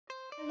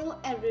Hello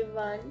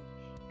everyone.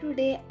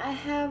 Today I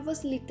have a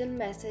little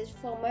message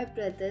for my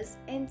brothers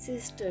and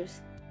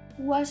sisters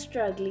who are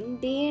struggling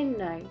day and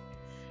night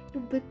to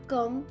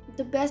become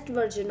the best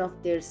version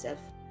of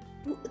themselves,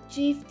 to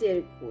achieve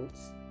their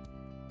goals.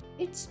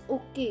 It's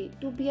okay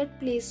to be at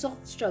place of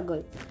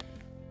struggle.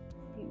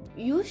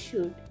 You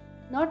should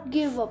not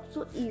give up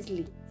so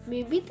easily.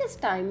 Maybe this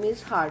time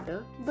is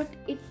harder, but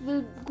it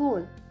will go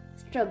on.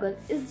 Struggle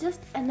is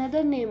just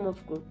another name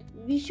of growth.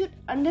 We should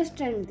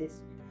understand this.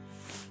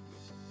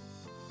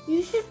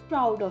 You should be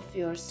proud of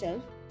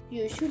yourself.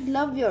 You should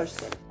love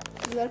yourself.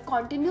 You are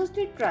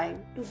continuously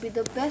trying to be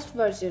the best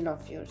version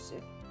of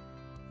yourself.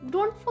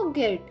 Don't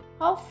forget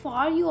how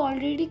far you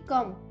already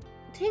come.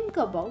 Think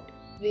about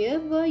where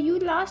were you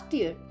last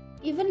year,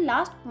 even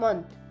last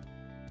month.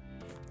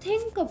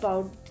 Think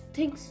about the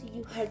things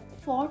you had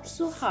fought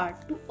so hard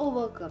to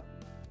overcome.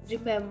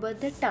 Remember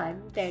the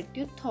time that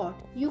you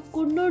thought you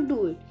could not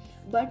do it,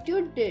 but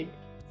you did.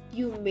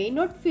 You may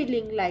not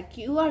feeling like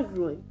you are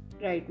growing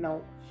right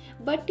now,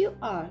 but you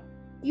are.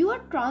 You are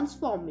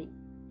transforming.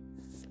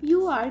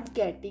 You are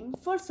getting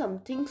for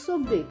something so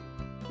big.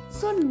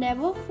 So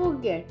never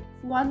forget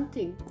one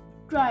thing.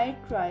 Try,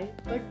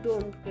 but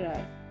don't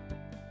cry.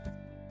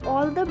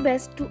 All the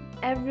best to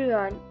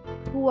everyone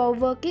who are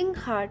working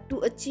hard to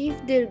achieve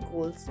their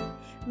goals.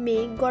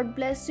 May God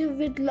bless you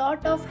with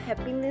lot of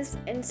happiness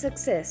and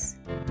success.